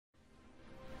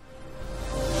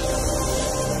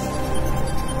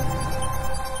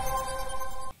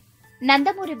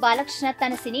నందమూరి బాలకృష్ణ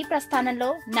తన సినీ ప్రస్థానంలో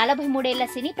 43 ఏళ్ల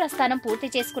సినీ ప్రస్థానం పూర్తి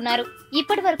చేసుకున్నారు.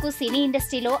 ఇప్పటి వరకు సినీ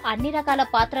ఇండస్ట్రీలో అన్ని రకాల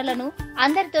పాత్రలను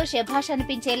అందరితో శభాష్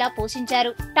అనిపించేలా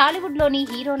పోషించారు. టాలీవుడ్ లోని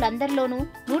హీరోలందరిలోనూ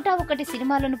 101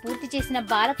 సినిమాలను పూర్తి చేసిన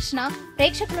బాలకృష్ణ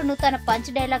ప్రేక్షకులను తన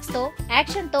పంచ్ డైలాగ్స్ తో,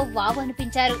 యాక్షన్ తో వావ్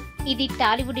అనిపించారు. ఇది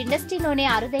టాలీవుడ్ ఇండస్ట్రీలోనే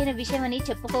అరుదైన విషయమని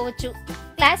చెప్పుకోవచ్చు.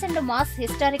 క్లాస్ అండ్ మాస్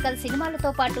హిస్టారికల్ సినిమాలతో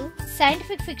పాటు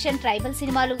సైంటిఫిక్ ఫిక్షన్, ట్రైబల్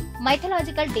సినిమాలు,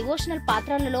 మైథలాజికల్, డివోషనల్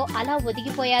పాత్రలలో అలా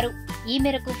ఒదిగిపోయారు. ఈ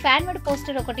మేరకు ఫ్యాన్ మేడ్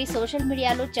పోస్టర్ ఒకటి సోషల్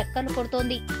మీడియాలో చక్కర్లు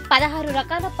కొడుతోంది. 16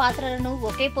 రకాల పాత్రలను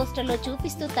ఒకే పోస్టర్ లో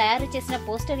చూపిస్తూ తయారు చేసిన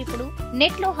పోస్టర్ ఇప్పుడు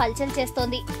నెట్ లో హల్చల్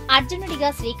చేస్తోంది. అర్జునుడిగా,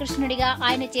 శ్రీకృష్ణుడిగా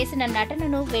ఆయన చేసిన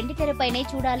నటనను వెండితెరపైనే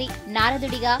చూడాలి.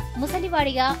 నారదుడిగా,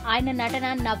 ముసలివాడిగా ఆయన నటన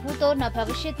నభూతో నా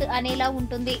భవిష్యత్ అనేలా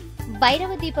ఉంటుంది.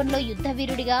 భైరవ దీపంలో యుద్ధ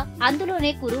వీరుడిగా,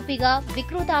 అందులోనే కురూపిగా,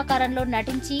 వికృత ఆకారంలో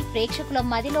నటించి ప్రేక్షకుల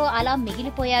మదిలో అలా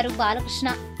మిగిలిపోయారు బాలకృష్ణ.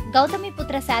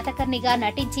 గౌతమిపుత్ర శాతకర్ణిగా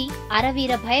నటించి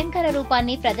అరవీర భయంకర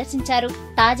రూపాన్ని ప్రదర్శించారు.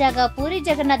 తాజాగా పూరి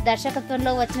జగన్నాథ్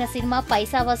దర్శకత్వంలో వచ్చిన సినిమా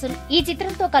పైసా వసూల్. ఈ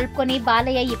చిత్రంతో కలుపుకొని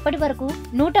బాలయ్య ఇప్పటి వరకు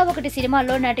 101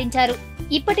 సినిమాల్లో నటించారు.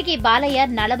 ఇప్పటికీ బాలయ్య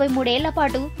 43 ఏళ్ల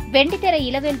పాటు వెండితెర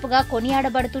ఇలవేల్పుగా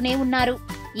కొనియాడబడుతూనే ఉన్నారు.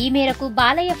 ఈ మేరకు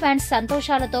బాలయ్య ఫ్యాన్స్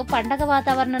సంతోషాలతో పండగ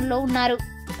వాతావరణంలో ఉన్నారు.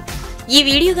 ఈ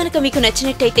వీడియో గనుక మీకు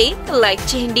నచ్చినట్టయితే లైక్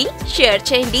చేయండి, షేర్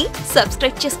చేయండి,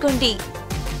 సబ్స్క్రైబ్ చేసుకోండి.